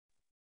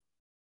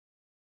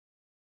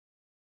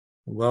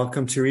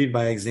Welcome to Read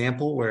by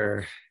Example,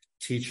 where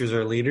teachers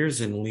are leaders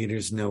and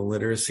leaders know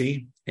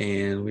literacy.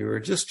 And we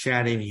were just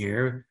chatting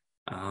here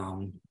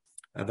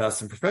about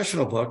some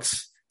professional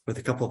books with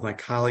a couple of my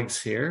colleagues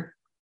here.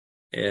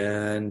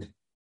 And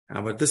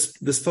but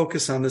this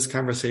focus on this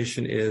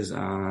conversation is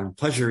on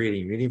pleasure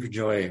reading, reading for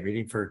joy,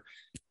 reading for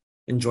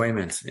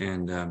enjoyment,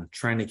 and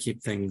trying to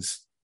keep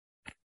things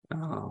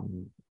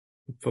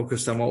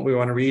focused on what we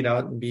want to read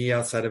out and be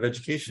outside of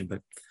education.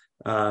 But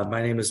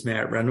my name is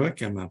Matt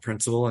Renwick. I'm a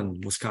principal in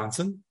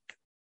Wisconsin.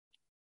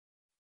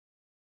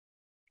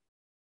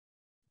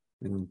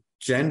 And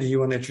Jen, do you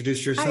want to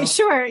introduce yourself? Hi,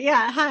 sure.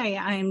 Yeah. Hi,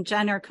 I'm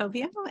Jen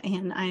Arcovio,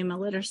 and I'm a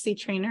literacy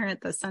trainer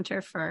at the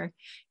Center for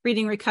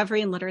Reading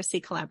Recovery and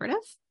Literacy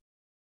Collaborative.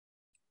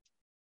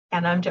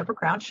 And I'm Deborah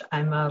Crouch.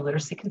 I'm a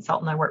literacy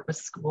consultant. I work with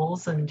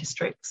schools and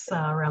districts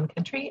around the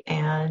country,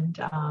 and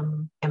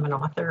am an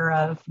author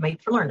of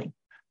Made for Learning.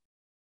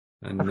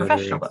 Another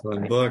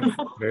excellent book.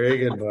 Very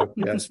good book.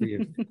 Yes,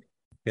 we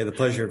had the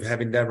pleasure of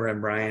having Deborah and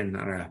Brian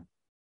on a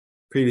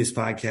previous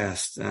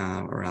podcast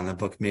around the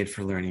book Made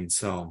for Learning.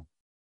 So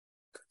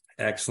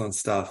excellent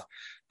stuff.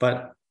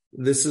 But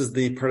this is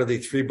the part of the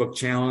 3-book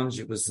challenge.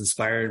 It was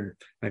inspired.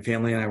 My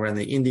family and I were in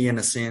the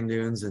Indiana sand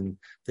dunes, and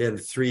they had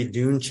the 3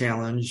 dune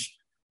challenge.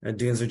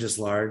 Dunes are just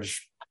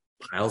large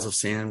piles of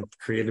sand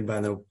created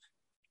by the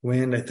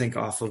wind, I think,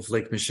 off of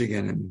Lake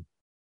Michigan. And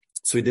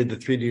so we did the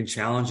 3 dune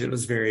challenge. It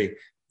was very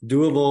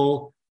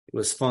doable. It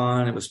was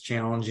fun. It was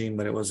challenging,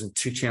 but it wasn't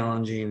too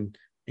challenging,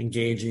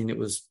 engaging. It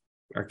was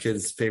our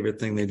kids'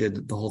 favorite thing they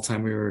did the whole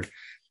time we were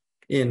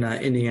in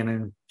Indiana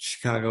and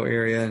Chicago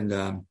area.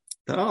 And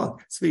thought,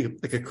 this would be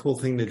like a cool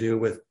thing to do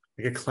with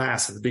like a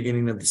class at the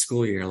beginning of the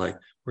school year. Like,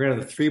 we're going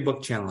to have a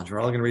 3-book challenge. We're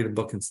all going to read a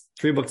book in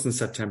 3 books in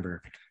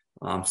September.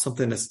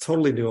 Something that's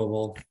totally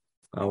doable.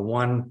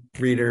 One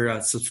reader,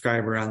 a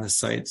subscriber on the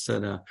site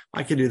said,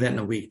 I could do that in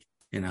a week,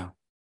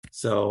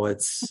 So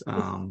it's,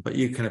 but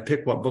you kind of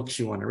pick what books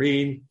you want to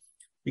read.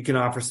 You can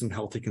offer some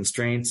healthy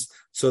constraints.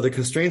 So the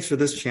constraints for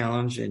this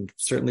challenge, and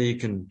certainly you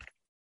can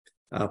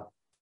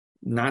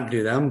not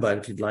do them, but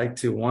if you'd like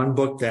to, one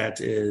book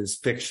that is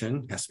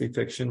fiction, has to be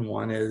fiction.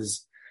 One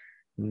is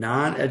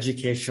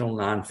non-educational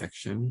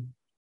nonfiction.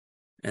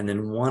 And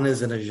then one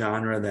is in a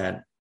genre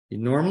that you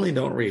normally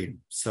don't read.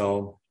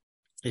 So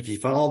if you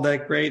followed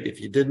that, great.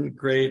 If you didn't,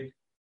 great.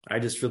 I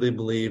just really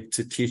believe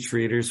to teach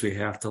readers, we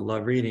have to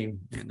love reading,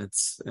 and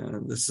it's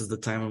this is the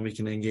time when we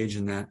can engage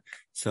in that.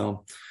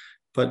 So,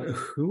 but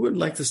who would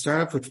like to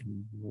start off with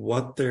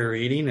what they're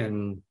reading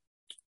and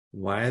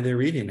why they're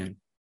reading it?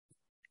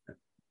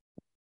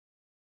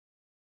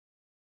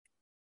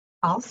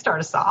 I'll start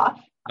us off.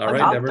 All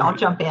right, I'll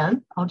jump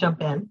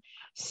in.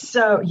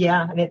 So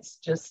yeah, and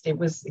it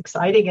was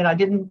exciting, and I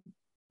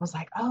was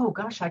like, oh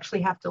gosh, I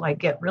actually have to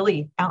get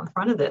really out in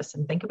front of this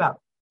and think about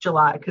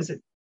July, because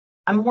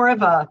I'm more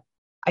of I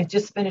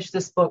just finished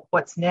this book,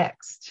 what's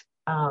next,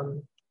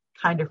 kind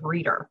of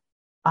reader.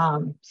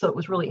 So it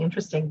was really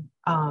interesting.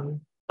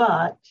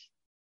 But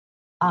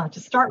to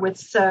start with,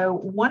 so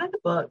one of the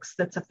books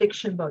that's a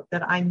fiction book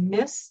that I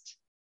missed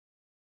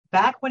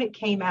back when it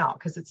came out,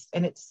 because it's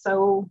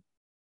so,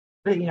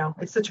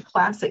 it's such a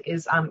classic,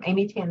 is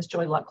Amy Tan's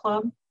Joy Luck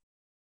Club.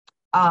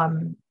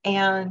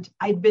 And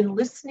I'd been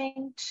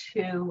listening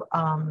to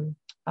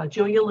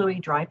Julia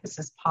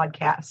Louis-Dreyfus's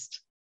podcast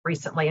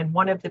recently, and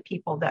one of the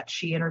people that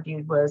she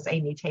interviewed was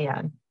Amy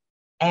Tan.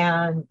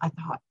 And I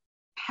thought,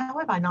 how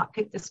have I not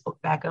picked this book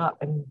back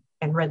up and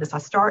read this?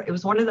 It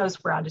was one of those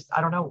where I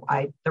don't know,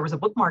 there was a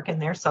bookmark in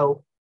there,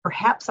 so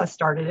perhaps I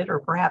started it, or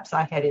perhaps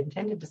I had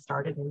intended to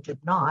start it and did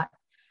not.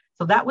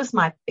 So that was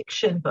my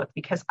fiction book,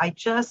 because I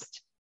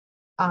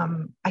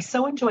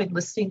so enjoyed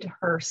listening to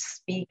her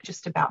speak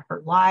just about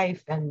her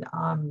life, and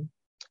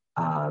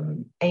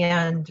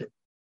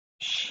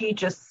she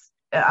just,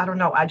 I don't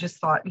know, I just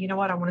thought, you know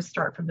what, I want to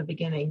start from the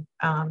beginning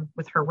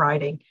with her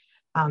writing.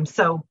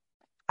 So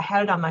I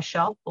had it on my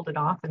shelf, pulled it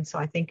off, and so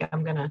I think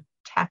I'm going to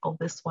tackle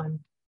this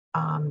one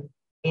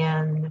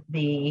in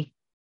the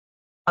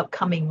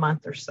upcoming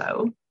month or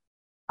so.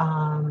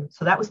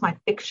 So that was my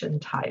fiction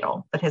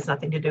title that has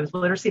nothing to do with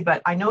literacy,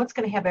 but I know it's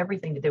going to have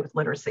everything to do with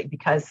literacy,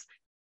 because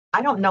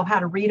I don't know how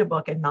to read a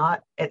book and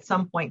not at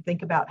some point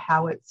think about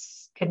how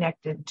it's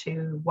connected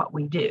to what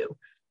we do.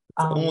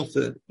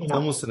 It's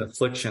almost an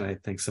affliction, I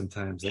think,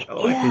 sometimes. Like, yes.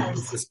 I can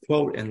use this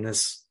quote in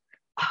this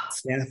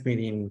staff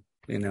meeting,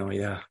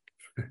 yeah.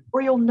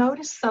 Or you'll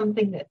notice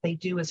something that they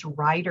do as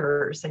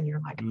writers, and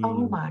you're like,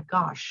 oh my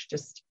gosh,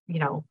 just,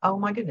 oh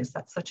my goodness,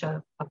 that's such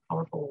a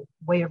powerful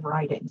way of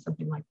writing,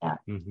 something like that.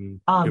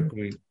 Mm-hmm. Good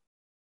point.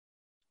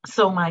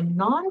 So my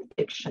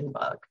nonfiction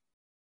book,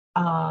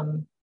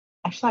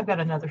 actually, I've got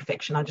another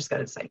fiction. I just got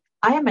to say,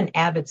 I am an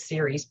avid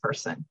series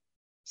person.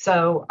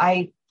 So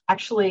I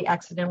actually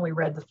accidentally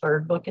read the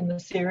 3rd book in the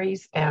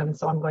series. And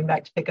so I'm going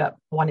back to pick up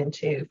 1 and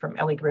 2 from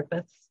Ellie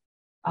Griffiths.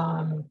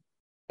 And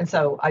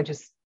so I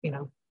just,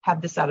 have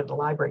this out of the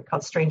library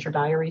called Stranger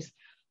Diaries.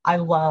 I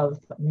love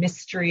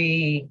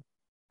mystery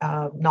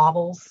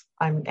novels.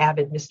 I'm an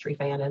avid mystery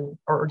fan,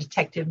 or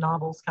detective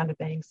novels kind of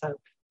thing. So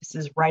this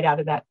is right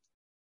out of that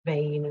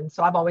vein. And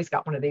so I've always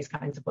got one of these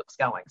kinds of books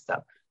going.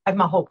 So I have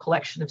my whole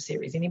collection of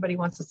series. Anybody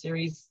wants a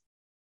series,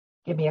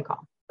 give me a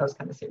call, those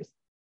kind of series.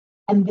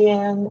 And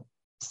then,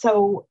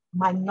 so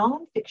my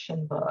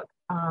nonfiction book,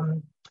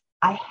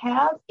 I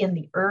have in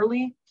the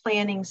early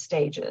planning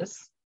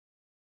stages,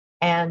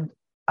 and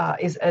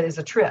is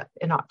a trip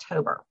in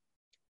October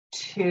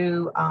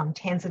to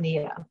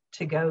Tanzania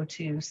to go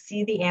to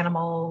see the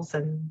animals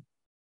and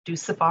do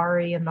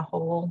safari and the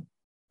whole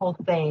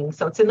thing.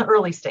 So it's in the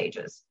early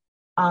stages.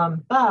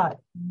 But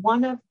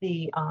one of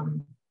the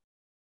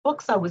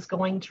books I was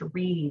going to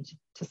read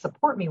to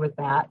support me with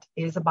that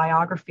is a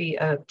biography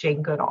of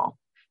Jane Goodall,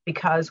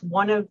 because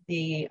one of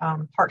the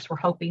parks we're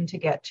hoping to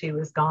get to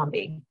is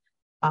Gombe.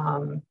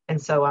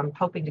 And so I'm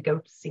hoping to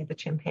go see the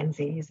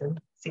chimpanzees and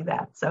see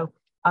that. So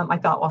I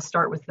thought I'll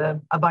start with a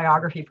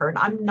biography for her. And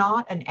I'm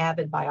not an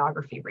avid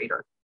biography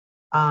reader.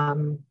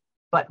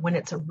 But when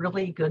it's a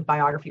really good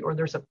biography or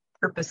there's a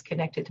purpose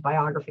connected to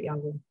biography, I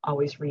will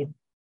always read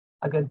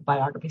a good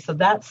biography. So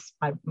that's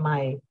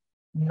my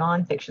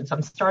nonfiction. So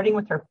I'm starting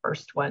with her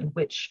first one,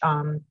 which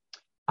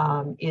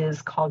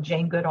is called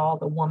Jane Goodall,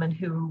 The Woman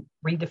Who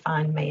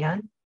Redefined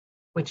Man,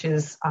 which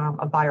is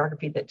a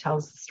biography that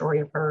tells the story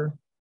of her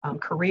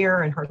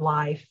career and her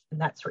life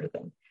and that sort of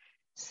thing.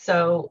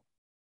 So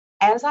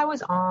as I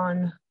was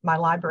on my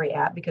library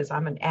app, because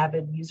I'm an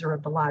avid user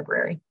of the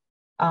library,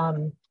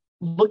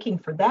 looking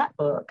for that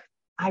book,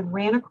 I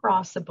ran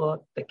across a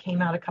book that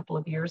came out a couple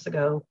of years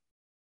ago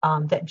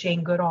that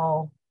Jane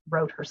Goodall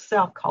wrote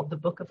herself called The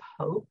Book of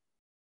Hope,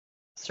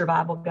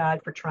 Survival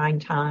Guide for Trying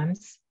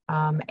Times.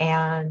 I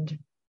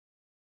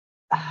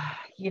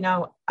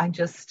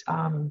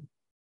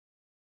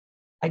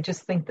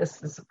just think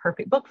this is a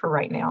perfect book for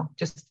right now.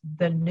 Just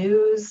the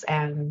news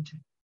and,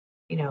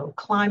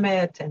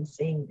 climate and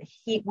seeing the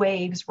heat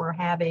waves we're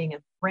having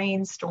and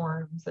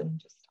rainstorms and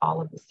just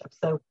all of this stuff.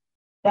 So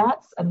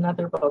that's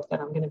another book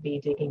that I'm going to be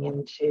digging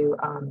into.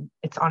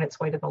 It's on its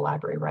way to the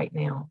library right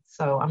now.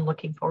 So I'm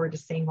looking forward to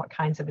seeing what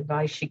kinds of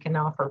advice she can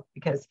offer,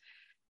 because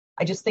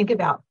I just think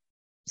about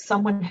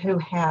someone who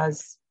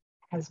has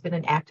been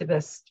an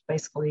activist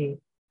basically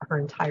her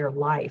entire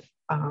life,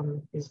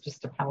 is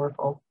just a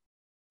powerful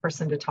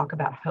person to talk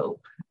about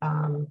hope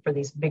for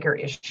these bigger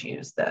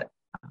issues that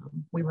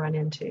we run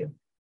into.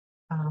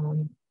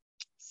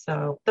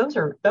 So those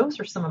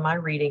are some of my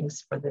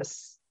readings for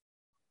this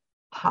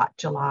hot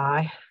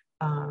July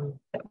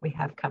that we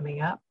have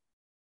coming up.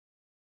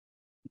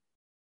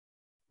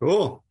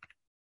 Cool.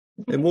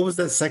 And what was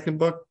that second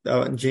book,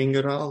 Jane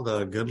Goodall,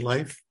 The Good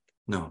Life?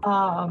 No.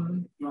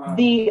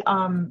 The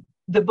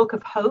Book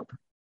of Hope.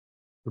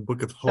 The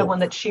Book of Hope. The one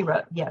that she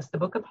wrote. Yes, The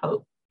Book of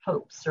Hope.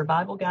 Hope,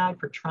 Survival Guide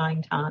for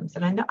Trying Times.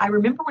 And I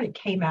remember when it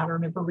came out, I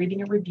remember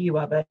reading a review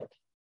of it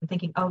and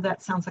thinking, oh,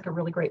 that sounds like a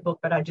really great book,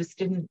 but I just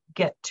didn't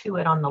get to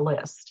it on the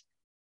list.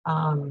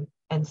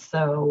 And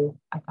so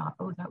I thought,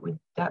 oh,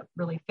 that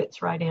really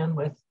fits right in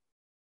with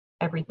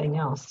everything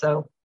else.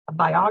 So a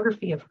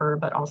biography of her,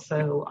 but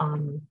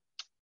also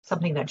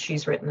something that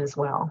she's written as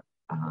well,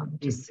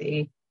 to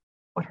see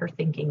what her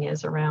thinking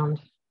is around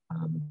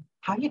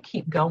how you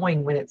keep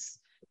going when it's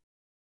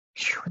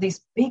these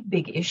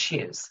big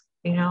issues,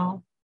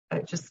 that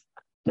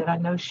I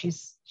know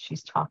she's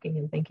talking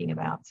and thinking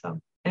about. So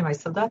anyway,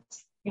 so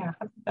that's, I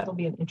think that'll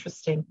be an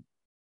interesting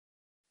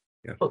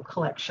book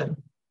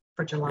collection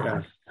for July.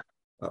 Yeah.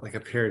 Like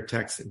a pair of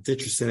texts. It's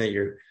interesting that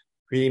you're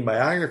reading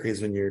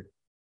biographies when you're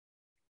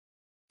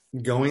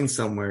going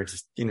somewhere.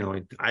 Just,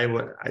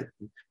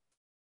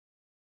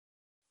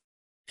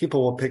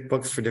 people will pick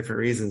books for different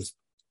reasons.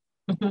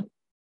 Mm-hmm.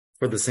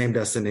 For the same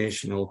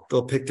destination.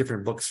 They'll pick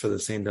different books for the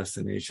same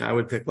destination. I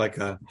would pick like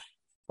a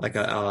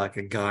guide,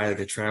 like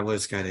a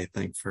traveler's guide, I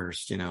think,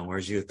 first,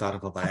 whereas you thought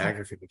of a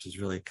biography, which is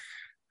really,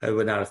 I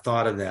would not have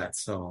thought of that.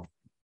 So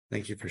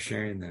thank you for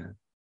sharing that.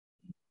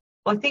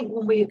 Well, I think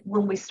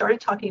when we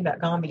started talking about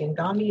Gombe, and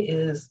Gombe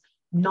is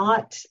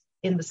not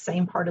in the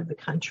same part of the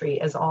country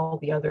as all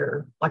the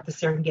other, like the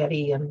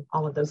Serengeti and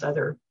all of those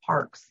other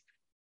parks.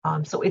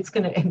 So it's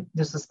going to,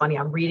 this is funny,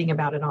 I'm reading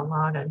about it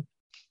online,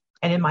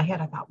 and in my head,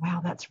 I thought,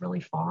 wow, that's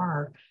really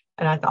far.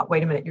 And I thought,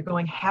 wait a minute, you're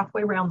going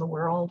halfway around the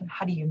world.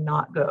 How do you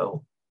not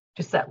go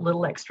just that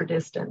little extra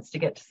distance to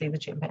get to see the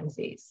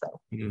chimpanzees?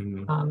 So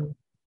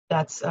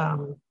that's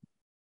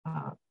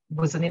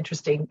was an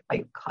interesting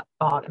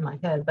thought in my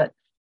head. But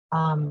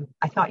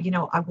I thought,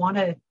 I want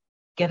to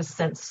get a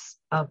sense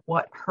of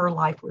what her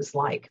life was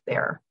like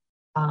there.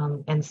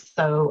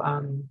 So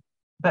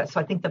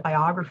I think the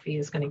biography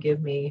is going to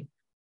give me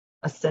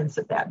a sense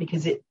of that,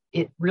 because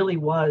it really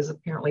was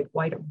apparently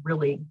quite a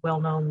really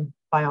well-known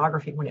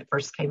biography when it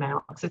first came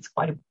out, because it's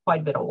quite a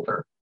bit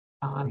older.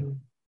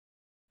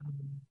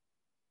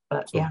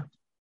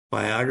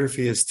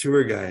 Biography is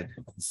tour guide.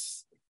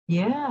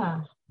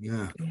 Yeah.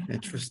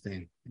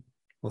 Interesting.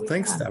 Well,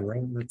 thanks,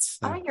 Deborah. That's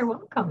you're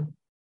welcome.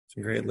 It's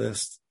a great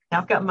list. Now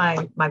I've got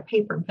my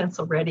paper and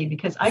pencil ready,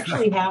 because I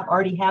actually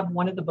already have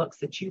one of the books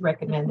that you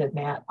recommended,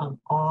 Matt, on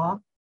Awe.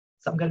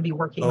 So I'm going to be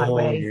working my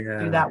way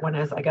through that one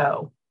as I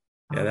go.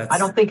 Yeah, I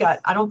don't think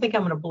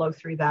I'm going to blow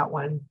through that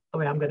one the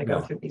way I'm going to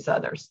go through these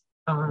others.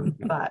 But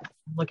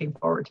I'm looking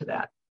forward to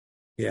that.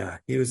 Yeah,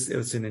 it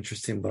was an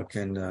interesting book,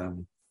 and a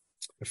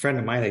friend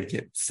of mine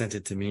had sent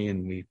it to me,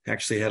 and we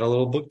actually had a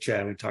little book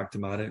chat. We talked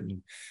about it,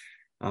 and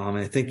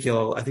I think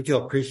you'll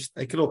appreciate. I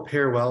think it'll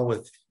pair well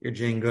with your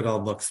Jane Goodall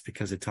books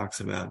because it talks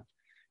about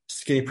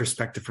just getting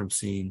perspective from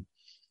seeing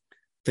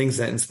things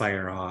that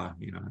inspire awe.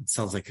 It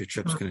sounds like your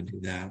trip's going to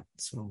do that.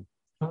 So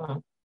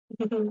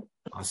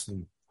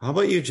awesome. How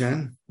about you,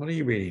 Jen? What are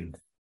you reading?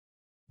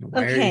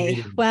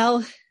 Okay.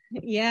 Well,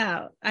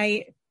 yeah,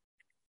 I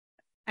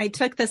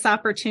took this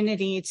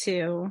opportunity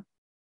to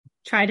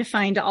try to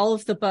find all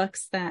of the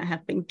books that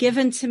have been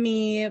given to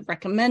me,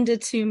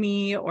 recommended to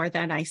me, or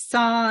that I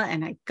saw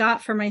and I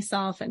got for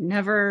myself and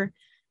never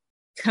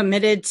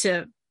committed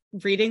to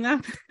reading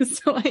them.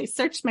 So I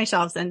searched my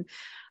shelves, and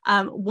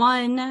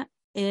one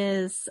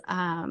is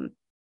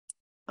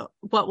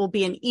what will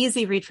be an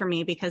easy read for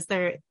me because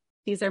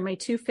these are my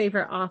two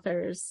favorite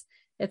authors.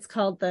 It's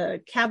called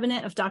The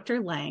Cabinet of Dr.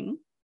 Lang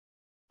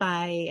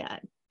by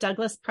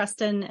Douglas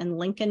Preston and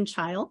Lincoln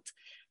Child.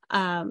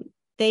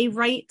 They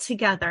write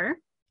together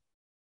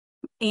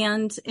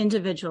and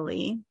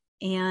individually.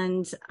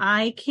 And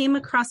I came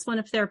across one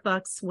of their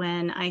books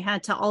when I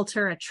had to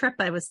alter a trip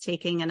I was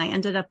taking, and I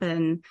ended up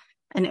in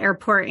an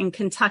airport in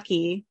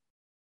Kentucky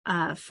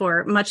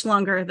for much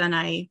longer than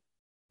I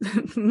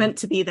meant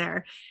to be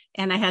there.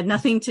 And I had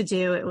nothing to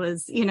do. It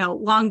was,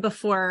 long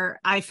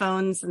before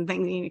iPhones and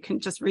things. You can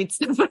just read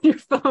stuff on your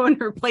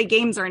phone or play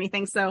games or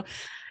anything. So,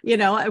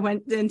 I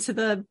went into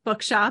the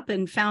bookshop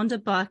and found a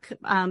book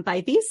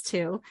by these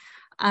two.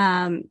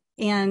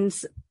 And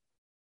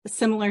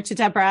similar to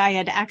Deborah, I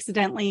had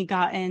accidentally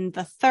gotten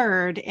the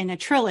third in a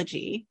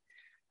trilogy,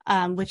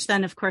 which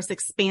then, of course,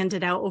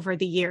 expanded out over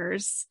the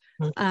years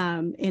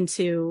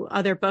into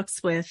other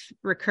books with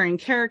recurring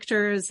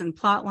characters and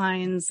plot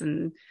lines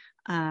and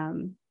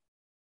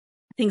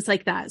things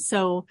like that.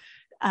 So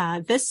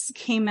this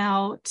came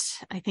out,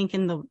 I think,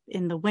 in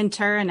the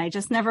winter, and I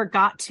just never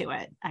got to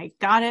it. I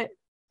got it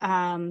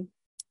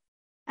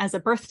as a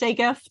birthday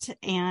gift,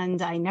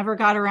 and I never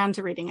got around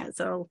to reading it.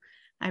 So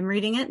I'm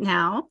reading it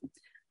now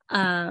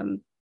and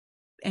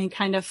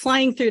kind of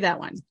flying through that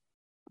one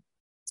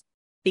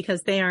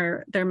because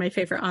they're my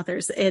favorite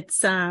authors. It's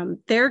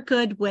they're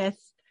good with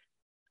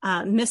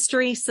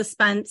mystery,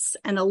 suspense,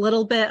 and a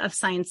little bit of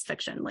science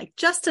fiction, like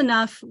just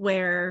enough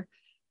where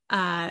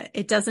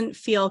it doesn't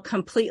feel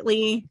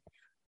completely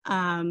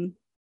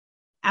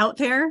out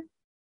there,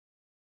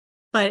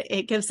 but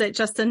it gives it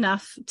just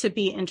enough to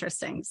be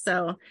interesting.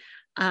 So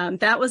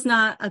that was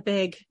not a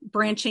big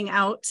branching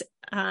out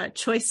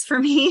choice for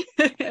me,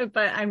 but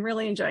I'm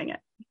really enjoying it.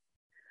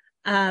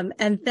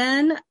 And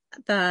then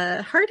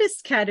the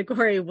hardest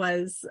category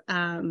was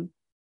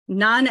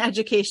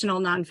non-educational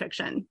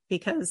nonfiction,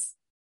 because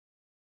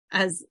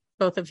as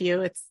both of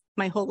you,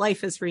 my whole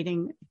life is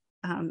reading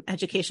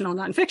educational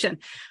nonfiction.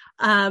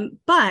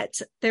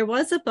 But there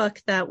was a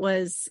book that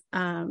was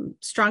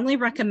strongly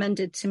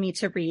recommended to me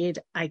to read.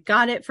 I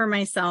got it for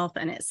myself,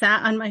 and it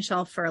sat on my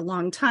shelf for a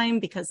long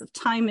time because of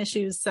time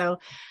issues. So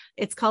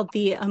it's called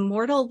The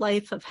Immortal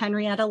Life of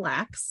Henrietta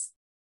Lacks.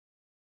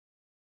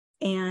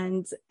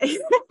 And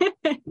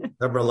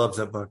Deborah loves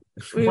that book.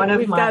 One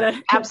of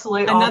my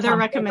absolute another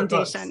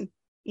recommendation.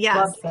 Yes.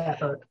 Love that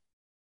book.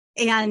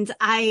 And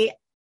I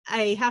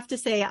have to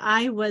say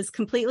I was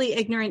completely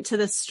ignorant to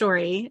this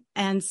story,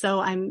 and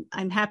so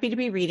I'm happy to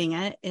be reading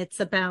it.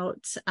 It's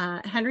about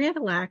Henrietta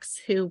Lacks,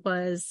 who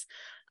was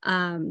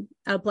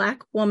a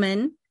Black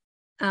woman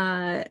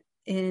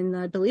in,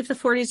 I believe, the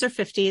 40s or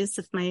 50s,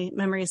 if my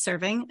memory is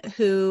serving,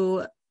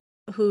 whose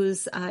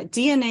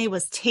DNA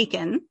was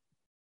taken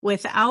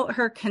without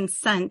her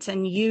consent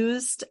and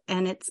used,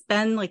 and it's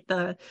been like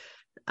the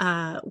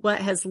what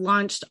has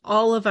launched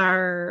all of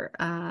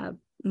our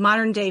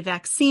modern day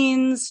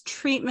vaccines,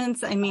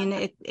 treatments. I mean,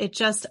 it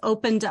just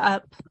opened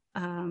up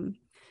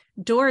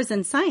doors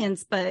in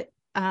science, but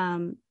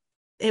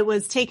it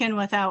was taken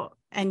without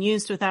and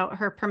used without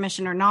her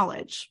permission or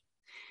knowledge.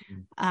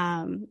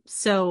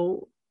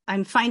 So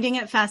I'm finding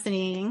it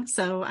fascinating.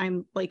 So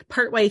I'm like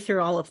partway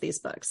through all of these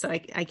books. So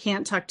I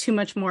can't talk too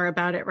much more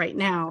about it right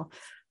now.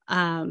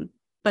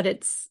 But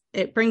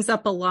it brings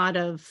up a lot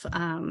of,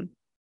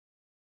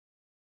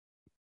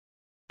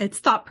 it's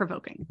thought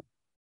provoking.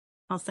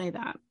 I'll say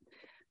that,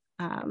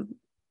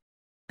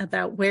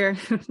 about where,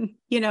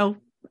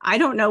 I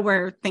don't know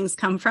where things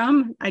come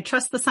from. I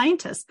trust the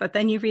scientists, but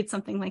then you read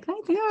something like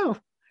that,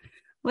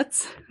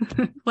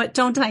 what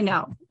don't I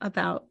know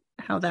about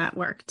how that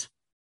worked?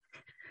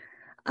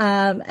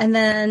 And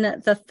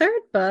then the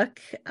third book,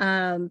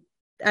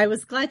 I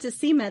was glad to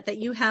see, Matt, that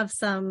you have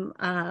some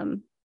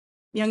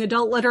young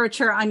adult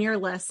literature on your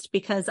list,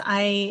 because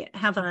I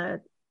have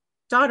a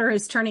daughter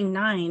who's turning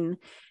 9.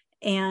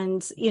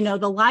 And,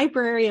 the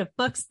library of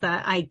books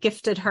that I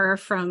gifted her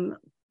from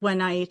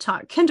when I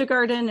taught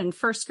kindergarten and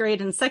first grade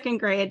and second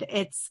grade,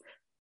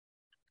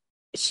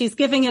 she's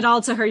giving it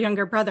all to her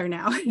younger brother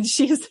now.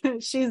 She's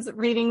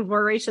reading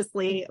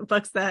voraciously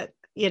books that,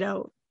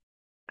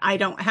 I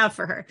don't have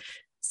for her.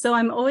 So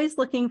I'm always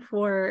looking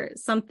for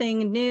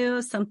something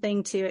new,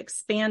 something to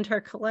expand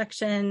her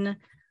collection,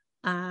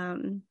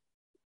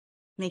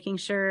 making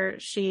sure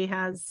she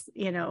has,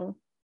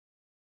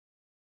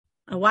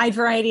 a wide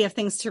variety of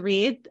things to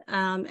read.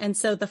 And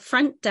so The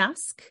Front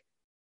Desk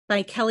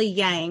by Kelly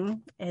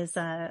Yang is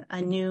a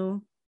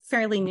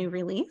fairly new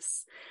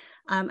release.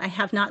 I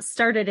have not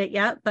started it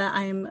yet, but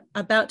I'm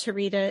about to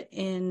read it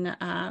in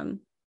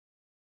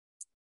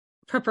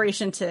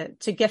preparation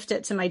to gift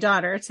it to my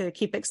daughter to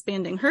keep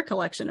expanding her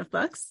collection of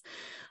books.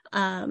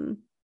 And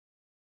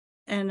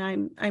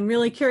I'm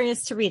really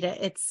curious to read it.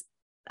 It's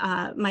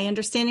my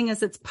understanding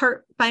is it's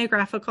part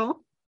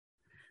biographical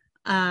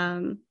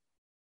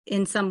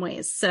in some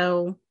ways.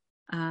 So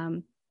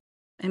I'm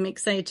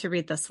excited to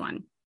read this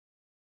one.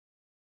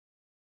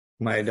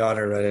 My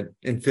daughter read it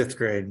in 5th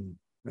grade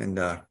and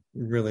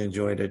really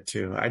enjoyed it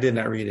too. I did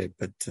not read it,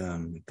 but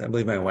I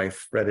believe my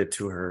wife read it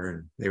to her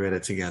and they read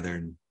it together.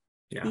 And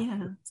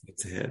yeah.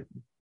 It's a hit.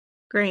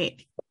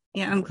 Great.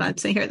 Yeah, I'm glad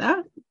to hear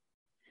that.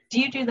 Do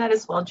you do that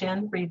as well,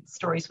 Jen? Read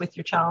stories with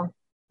your child,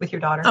 with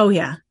your daughter? Oh,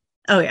 yeah.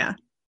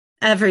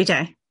 Every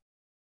day.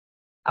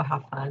 Oh,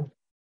 how fun.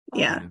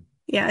 Yeah.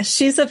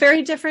 She's a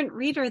very different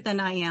reader than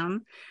I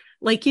am.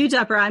 Like you,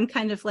 Deborah, I'm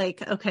kind of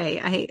like,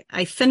 okay,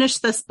 I finish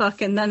this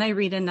book and then I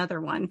read another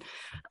one.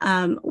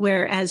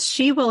 Whereas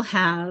she will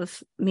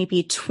have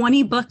maybe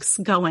 20 books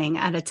going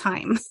at a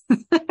time.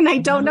 And I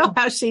don't know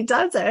how she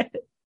does it,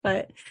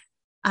 but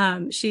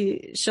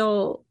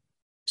she'll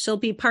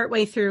be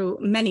partway through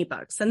many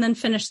books and then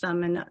finish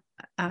them.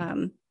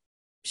 And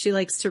she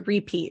likes to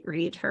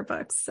read her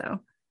books. So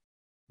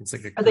it's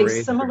like are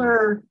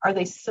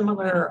they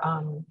similar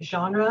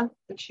genre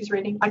that she's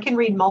reading? I can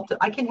read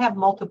I can have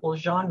multiple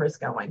genres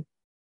going.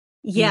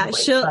 Yeah,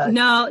 easily,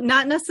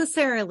 not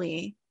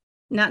necessarily.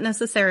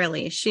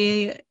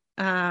 She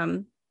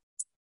so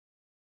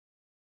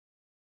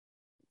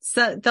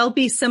they'll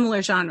be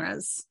similar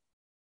genres.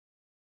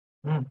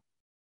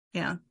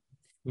 Yeah.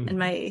 And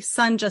my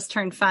son just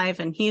turned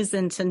 5 and he's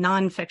into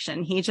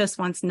nonfiction. He just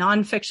wants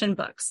nonfiction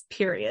books,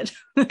 period.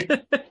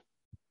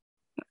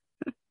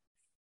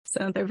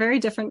 So they're very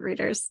different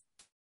readers.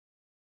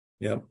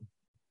 Yep.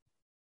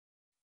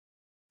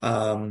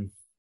 Well,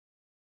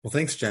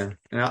 thanks, Jen.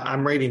 And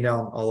I'm writing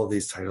down all of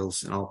these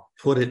titles and I'll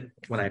put it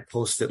when I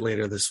post it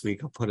later this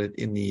week. I'll put it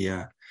in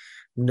the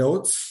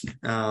notes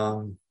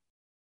so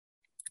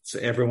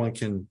everyone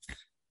can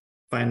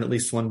find at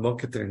least one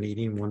book if they're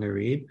needing one to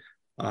read.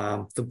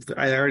 I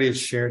already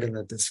shared in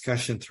the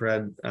discussion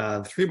thread.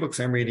 The 3 books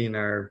I'm reading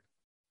are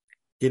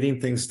Getting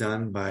Things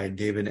Done by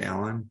David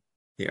Allen,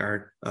 The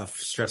Art of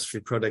Stress-Free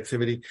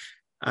Productivity.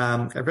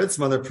 I've read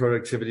some other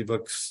productivity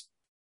books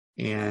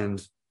and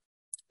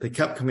they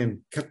kept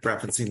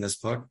referencing this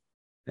book.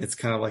 It's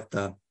kind of like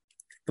the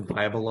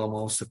Bible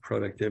almost of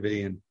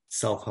productivity and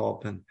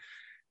self-help. And,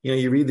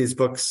 you read these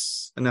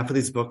books, enough of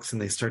these books,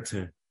 and they start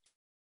to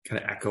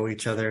kind of echo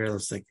each other.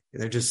 It's like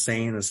they're just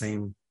saying the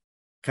same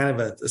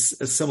kind of a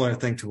similar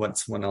thing to what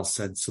someone else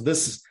said. So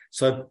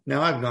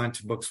now I've gone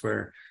to books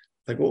where,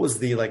 like, what was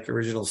the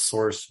original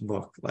source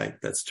book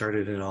that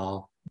started it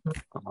all?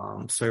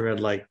 So I read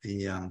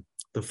the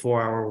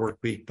 4-Hour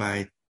Workweek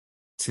by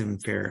Tim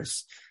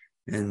Ferriss,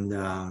 and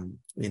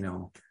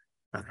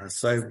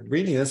so I'm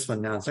reading this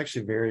one now. It's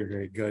actually very,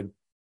 very good.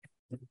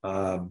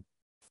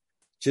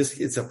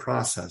 It's a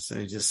process,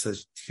 and it just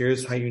says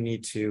here's how you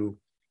need to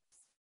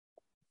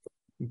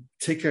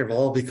take care of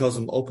all because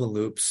of open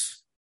loops.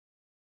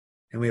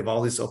 And we have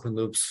all these open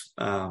loops.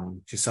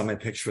 You saw my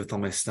picture with all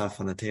my stuff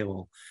on the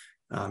table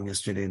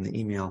yesterday in the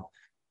email.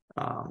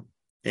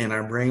 And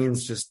our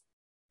brains just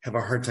have a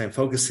hard time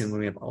focusing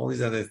when we have all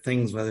these other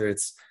things, whether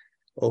it's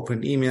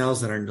open emails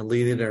that are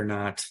deleted or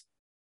not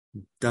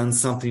done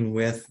something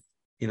with,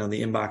 the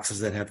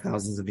inboxes that have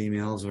thousands of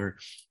emails, or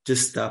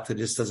just stuff that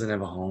just doesn't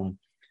have a home.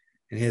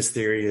 And his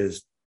theory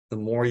is the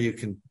more you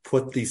can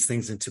put these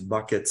things into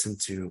buckets,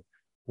 into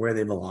where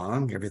they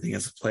belong, everything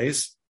has a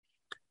place,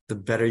 the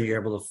better you're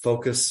able to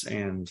focus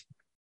and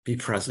be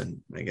present,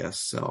 I guess.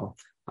 So,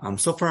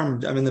 so far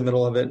I'm in the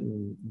middle of it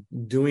and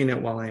doing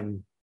it while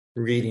I'm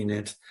reading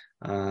it.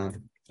 I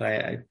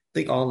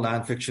think all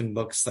nonfiction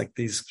books like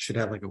these should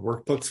have a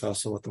workbook. So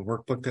also with the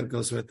workbook that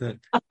goes with it,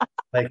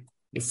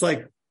 it's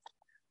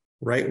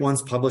write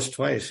once, publish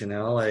twice,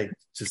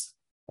 just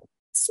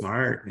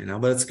smart,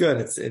 but it's good.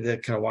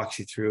 It kind of walks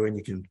you through and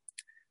you can,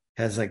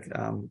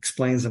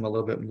 explains them a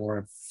little bit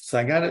more. So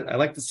I got it. I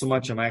liked it so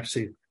much. I'm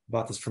actually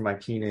bought this for my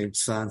teenage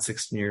son,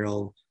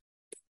 16-year-old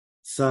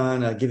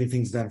son, Getting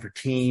Things Done for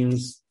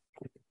Teens.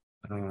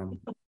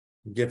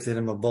 Gifted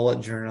him a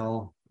bullet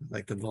journal,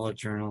 like the bullet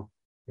journal.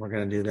 We're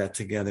going to do that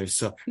together.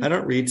 So I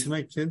don't read to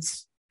my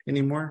kids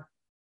anymore.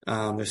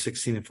 They're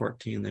 16 and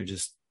 14. They're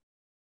just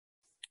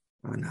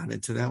not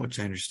into that, which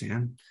I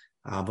understand.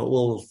 But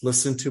we'll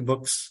listen to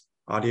books,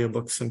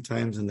 audiobooks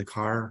sometimes in the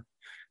car.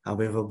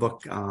 We have a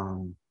book,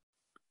 The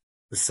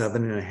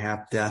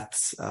 7.5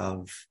 Deaths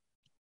of,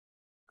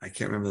 I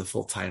can't remember the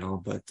full title,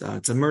 but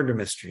it's a murder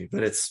mystery,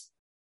 but it's,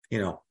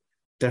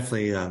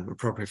 definitely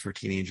appropriate for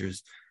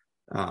teenagers.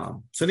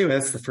 So anyway,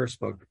 that's the first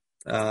book.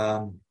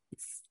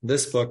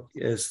 This book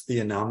is The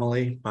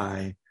Anomaly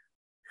by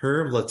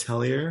Hervé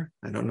Letellier.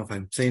 I don't know if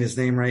I'm saying his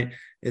name right.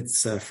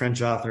 It's a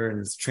French author and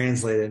it's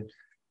translated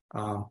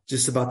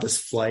just about this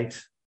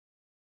flight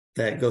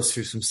that goes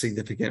through some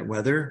significant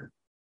weather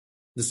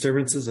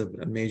disturbances, a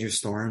major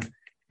storm,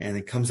 and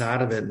it comes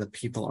out of it and the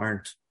people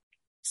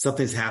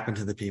something's happened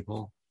to the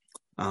people.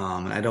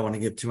 And I don't want to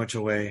give too much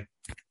away,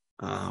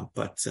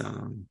 but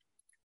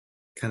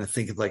kind of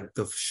think of like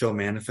the show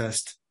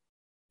Manifest.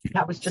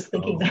 I was just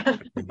thinking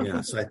that.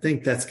 Yeah, so I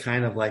think that's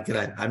kind of like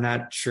it. I'm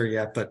not sure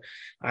yet, but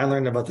I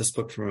learned about this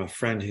book from a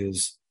friend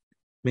who's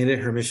made it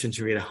her mission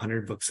to read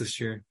 100 books this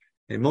year,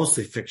 and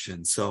mostly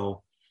fiction.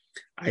 So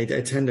I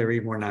tend to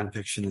read more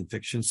nonfiction than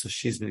fiction. So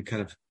she's been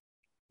kind of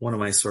one of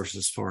my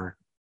sources for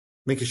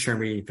making sure I'm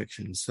reading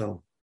fiction.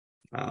 So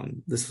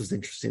this was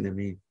interesting to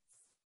me.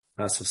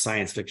 So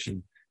science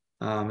fiction.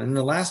 And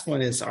the last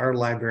one is our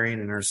librarian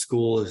in our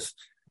school is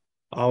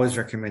always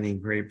recommending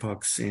great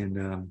books.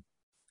 And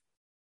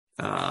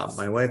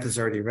my wife has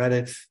already read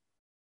it,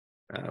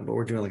 but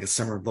we're doing like a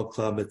summer book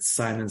club. It's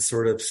Simon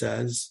Sort of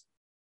Says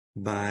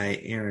by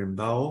Aaron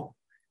Bow.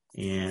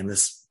 And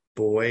this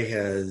boy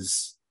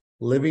has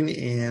living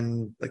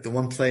in like the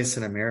one place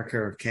in America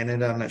or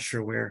Canada, I'm not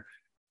sure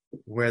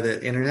where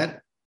the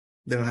internet,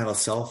 they don't have a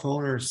cell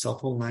phone or cell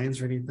phone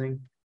lines or anything,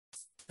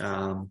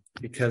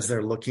 because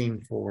they're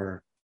looking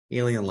for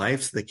alien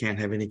life. So they can't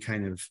have any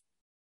kind of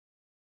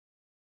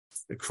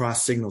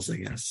cross signals, I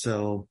guess.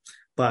 So,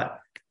 but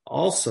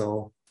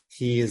also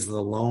he is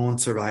the lone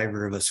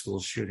survivor of a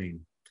school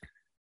shooting.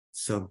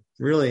 So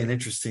really an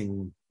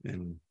interesting,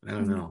 and I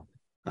don't know,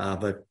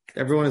 but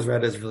everyone who's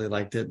read it has really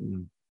liked it.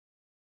 And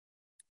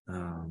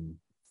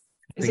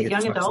is it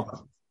young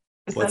adult?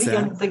 Is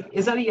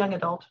that a young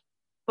adult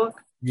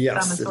book?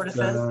 Yes. Simon Sort of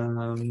Says.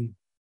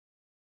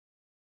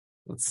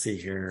 Let's see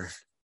here.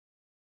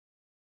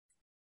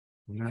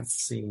 I'm not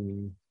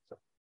seeing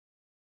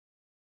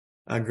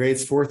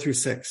grades 4 through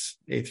 6,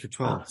 8 through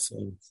 12.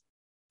 So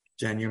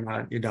Jen,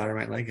 your daughter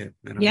might like it.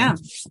 Yeah.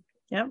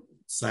 Yep.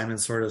 Simon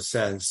Sort of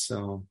Says.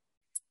 So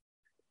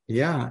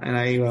yeah. And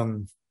I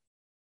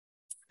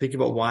think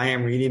about why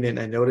I'm reading it. And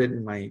I noted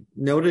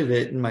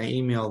it in my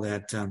email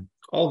that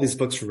all these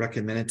books were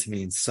recommended to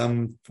me in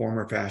some form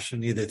or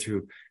fashion, either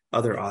through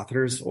other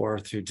authors or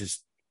through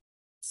just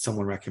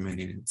someone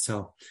recommending it.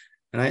 So,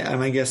 and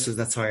my guess is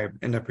that's how I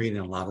end up reading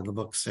a lot of the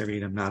books I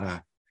read. I'm not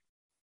a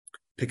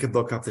pick a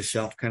book off the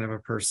shelf kind of a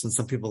person.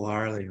 Some people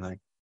are, they like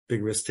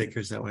big risk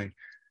takers that way.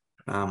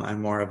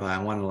 I'm more of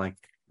I want to like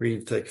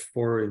read like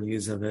 4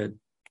 reviews of it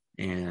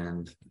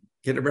and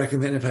get it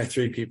recommended by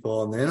 3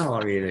 people, and then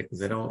I'll read it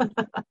because I don't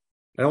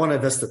want to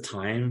invest the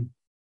time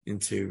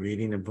into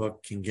reading a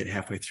book and get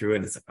halfway through it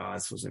and it's like, oh,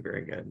 this wasn't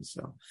very good.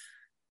 So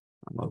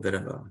I'm a bit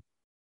of a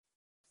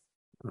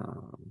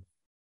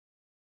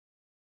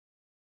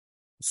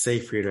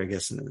safe reader, I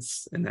guess,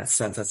 in that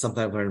sense. That's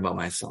something I've learned about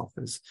myself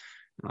is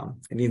I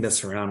need to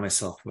surround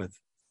myself with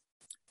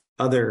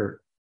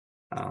other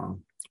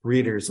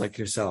readers like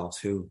yourselves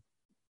who,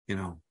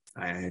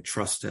 I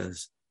trust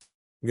as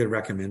good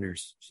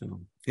recommenders.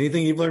 So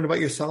anything you've learned about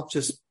yourself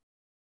just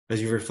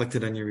as you've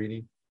reflected on your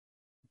reading?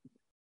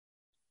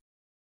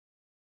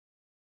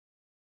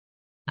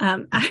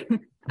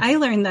 I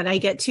learned that I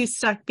get too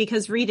stuck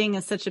because reading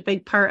is such a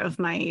big part of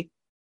my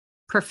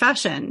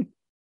profession.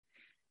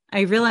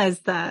 I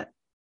realized that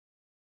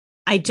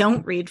I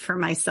don't read for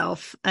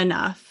myself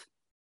enough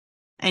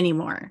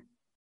anymore.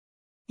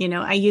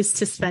 I used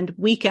to spend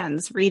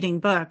weekends reading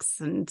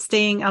books and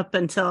staying up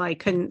until I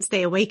couldn't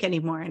stay awake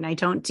anymore. And I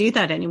don't do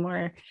that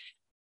anymore.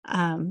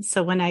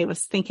 So when I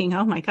was thinking,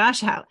 oh my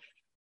gosh,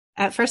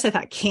 at first I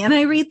thought, can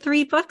I read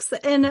 3 books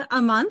in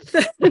a month?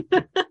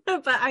 But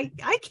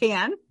I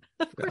can,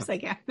 of course I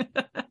can.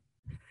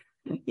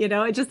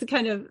 I just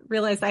kind of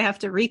realized I have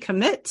to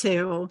recommit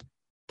to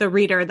the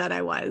reader that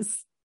I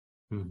was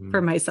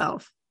for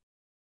myself.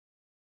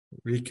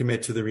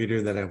 Recommit to the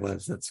reader that I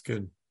was. That's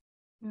good.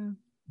 Yeah.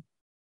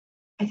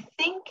 I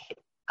think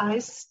I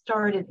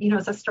started,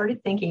 as I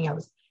started thinking, I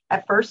was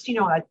at first, I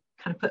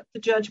kind of put the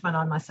judgment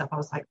on myself. I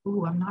was like,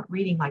 ooh, I'm not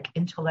reading like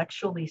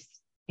intellectually,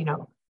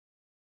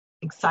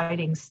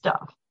 exciting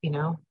stuff,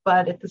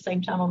 but at the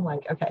same time, I'm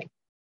like, okay,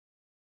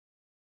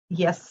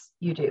 yes,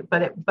 you do.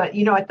 But at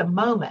the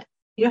moment,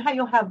 how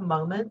you'll have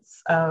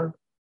moments of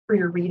where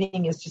your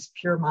reading is just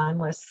pure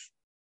mindless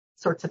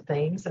sorts of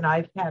things. And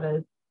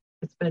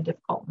it's been a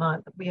difficult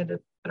month. We had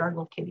to put our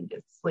little kitty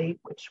to sleep,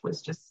 which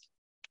was just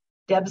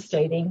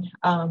devastating.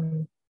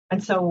 And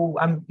so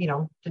I'm,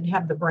 didn't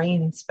have the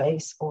brain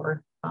space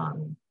for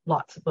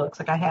lots of books.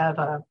 Like I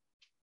have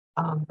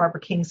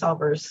Barbara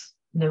Kingsolver's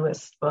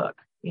newest book,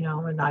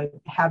 and I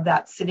have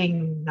that sitting,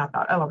 and I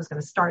thought, I was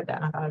going to start that.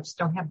 And I thought I just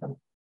don't have the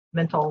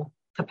mental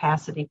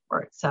capacity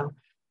for it. So,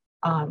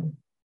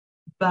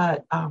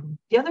 but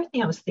the other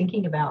thing I was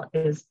thinking about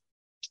is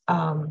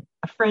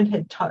a friend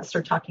had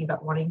started talking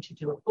about wanting to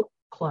do a book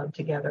club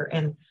together.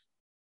 And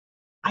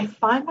I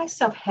find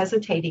myself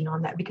hesitating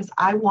on that because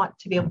I want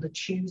to be able to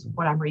choose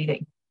what I'm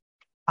reading.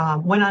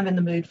 when I'm in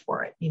the mood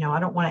for it. I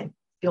don't want to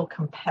feel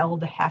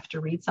compelled to have to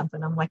read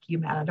something. I'm like you,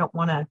 Matt. I don't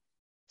want to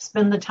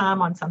spend the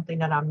time on something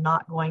that I'm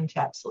not going to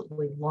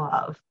absolutely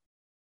love.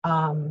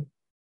 So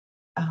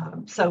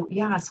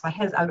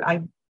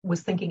I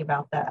was thinking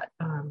about that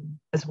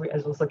as I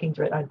was looking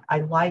through it. I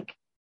like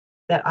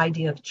that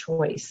idea of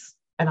choice,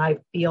 and I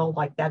feel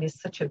like that is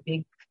such a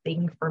big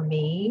thing for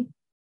me.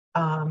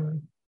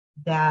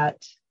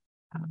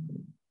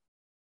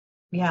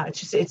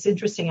 It's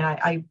interesting. And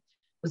I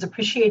was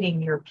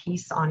appreciating your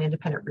piece on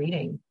independent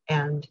reading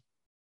and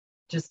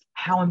just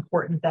how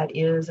important that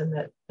is,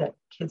 and that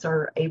kids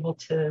are able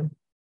to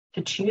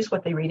choose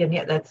what they read, and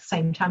yet at the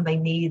same time they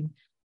need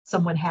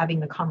someone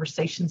having the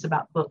conversations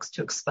about books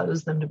to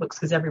expose them to books,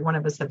 because every one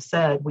of us have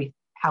said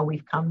how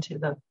we've come to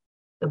the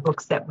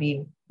books that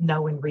we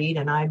know and read.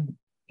 And I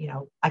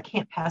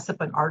can't pass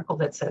up an article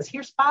that says,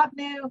 here's 5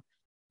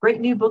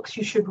 great new books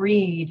you should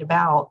read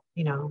about,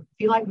 if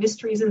you like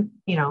mysteries, and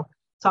so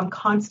I'm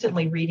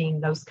constantly reading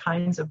those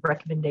kinds of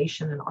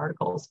recommendation and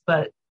articles.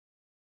 But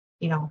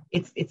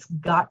it's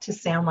got to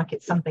sound like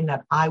it's something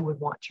that I would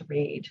want to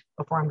read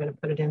before I'm going to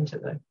put it into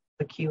the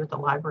queue at the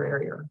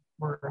library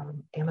or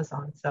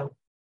Amazon. So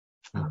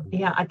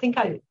I think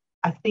I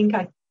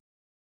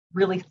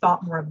really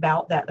thought more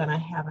about that than I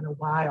have in a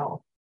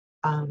while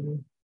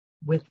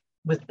with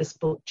this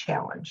book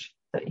challenge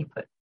that you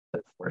put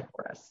forth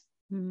for us.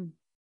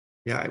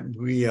 Yeah,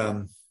 we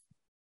when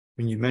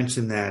you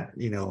mentioned that,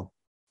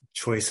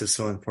 choice is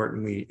so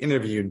important. We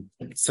interviewed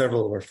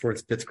several of our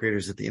 4th, 5th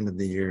graders at the end of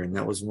the year, and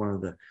that was one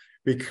of the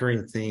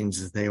recurring themes,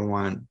 is they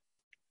want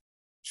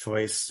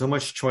choice, so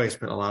much choice,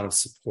 but a lot of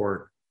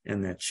support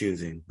in that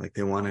choosing. Like,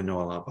 they want to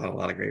know about a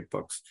lot of great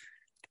books.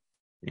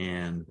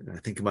 And I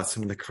think about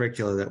some of the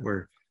curricula that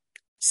we're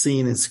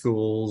seeing in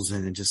schools,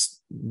 and it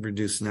just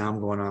reduced. Now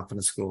I'm going off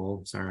into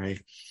school. Sorry.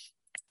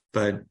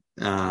 But,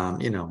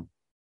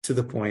 to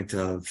the point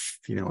of,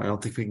 I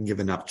don't think we can give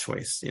enough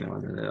choice,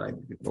 the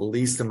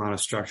least amount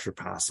of structure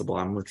possible.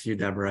 I'm with you,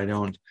 Deborah. I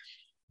don't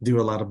do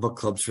a lot of book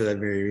clubs for that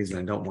very reason.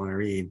 I don't want to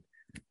read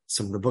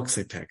some of the books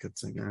they pick.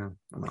 It's like, I'm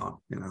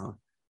out,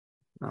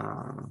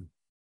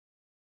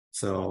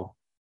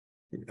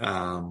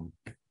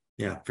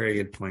 very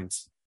good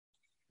points.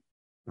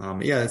 So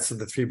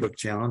the 3-book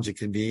challenge, it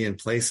can be in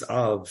place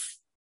of,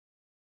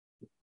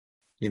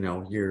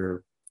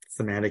 your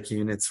thematic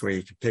units, where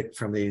you can pick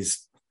from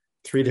these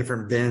 3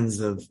 different bins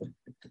of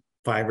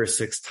 5 or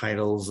 6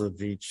 titles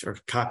of each, or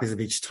copies of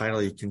each title.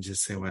 You can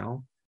just say,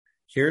 well,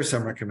 here are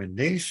some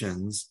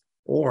recommendations,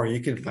 or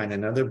you can find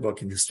another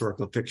book in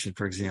historical fiction,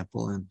 for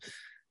example, and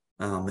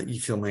that you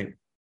feel might,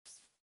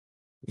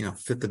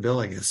 fit the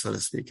bill, I guess, so to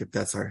speak, if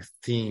that's our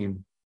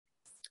theme.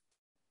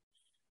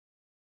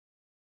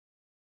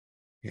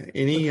 Yeah.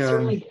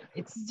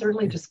 It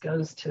certainly just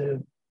goes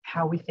to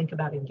how we think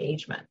about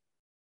engagement.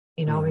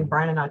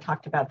 Brian and I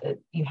talked about that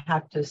you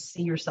have to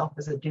see yourself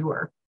as a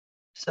doer.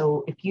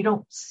 So if you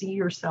don't see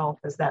yourself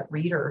as that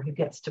reader who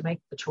gets to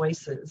make the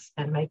choices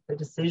and make the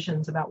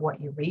decisions about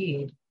what you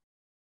read,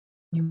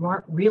 you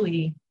aren't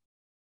really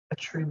a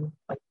true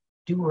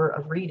doer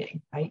of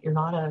reading, right? You're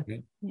not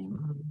you're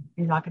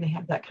not going to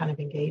have that kind of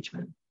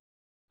engagement.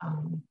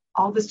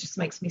 All this just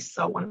makes me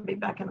so want to be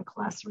back in the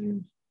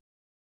classroom.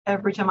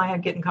 Every time I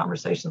get in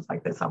conversations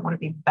like this, I want to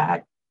be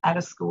back at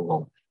a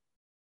school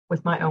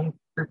with my own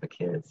group of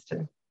kids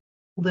to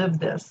live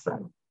this.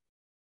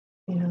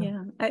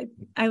 Yeah,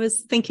 I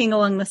was thinking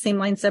along the same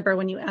lines, Deborah,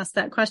 when you asked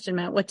that question,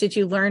 Matt. What did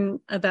you learn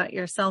about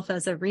yourself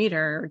as a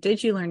reader? Or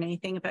did you learn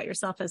anything about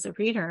yourself as a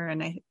reader?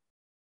 And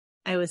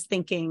I was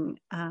thinking,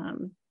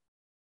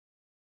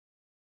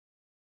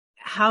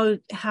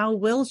 how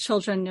will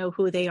children know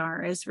who they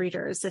are as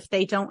readers if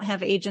they don't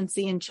have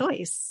agency and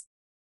choice?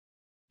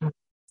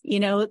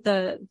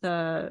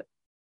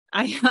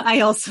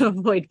 I also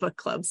avoid book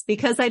clubs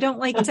because I don't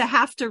like to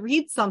have to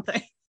read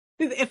something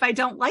if I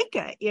don't like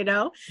it.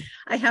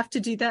 I have to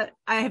do that.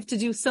 I have to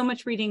do so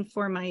much reading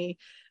for my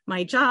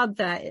job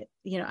that,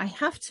 I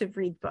have to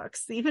read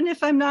books, even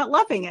if I'm not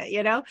loving it,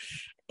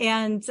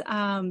 and,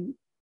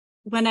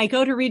 when I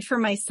go to read for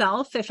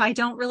myself, if I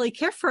don't really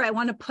care for it, I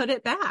want to put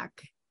it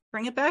back,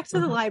 bring it back to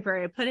the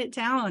library, put it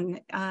down.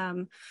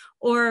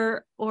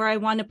 Or I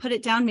want to put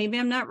it down. Maybe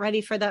I'm not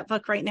ready for that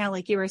book right now.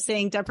 Like you were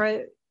saying,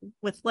 Deborah,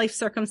 with life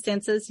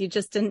circumstances, you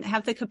just didn't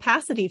have the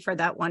capacity for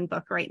that one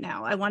book right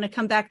now. I want to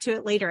come back to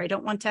it later. I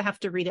don't want to have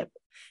to read it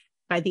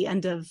by the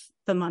end of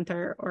the month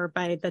or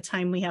by the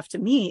time we have to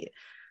meet.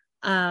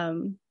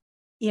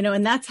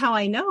 And that's how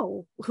I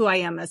know who I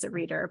am as a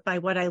reader, by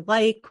what I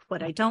like,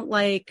 what I don't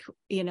like.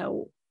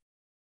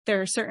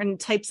 There are certain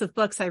types of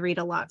books I read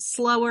a lot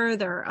slower.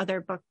 There are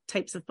other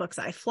types of books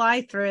I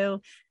fly through,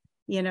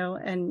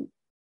 and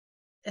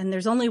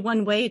there's only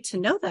one way to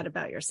know that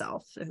about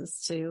yourself,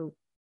 is to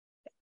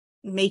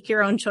make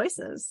your own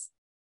choices.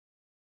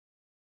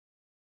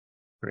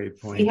 Great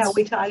point. See how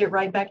we tied it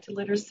right back to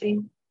literacy?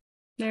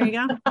 There you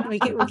go. We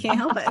can't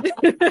help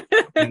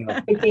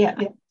it. We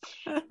can't.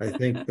 Yeah. I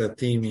think the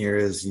theme here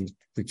is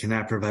we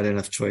cannot provide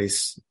enough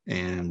choice,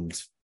 and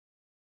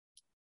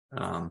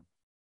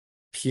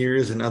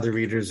peers and other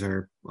readers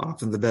are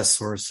often the best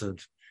source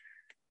of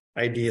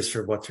ideas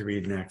for what to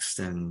read next.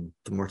 And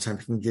the more time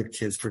you can give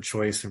kids for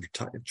choice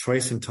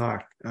and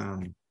talk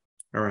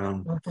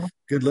around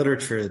good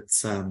literature,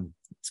 it's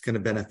going to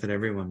benefit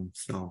everyone.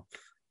 So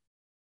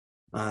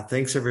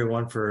thanks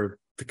everyone for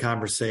the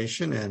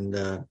conversation,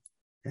 and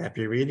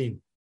happy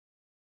reading.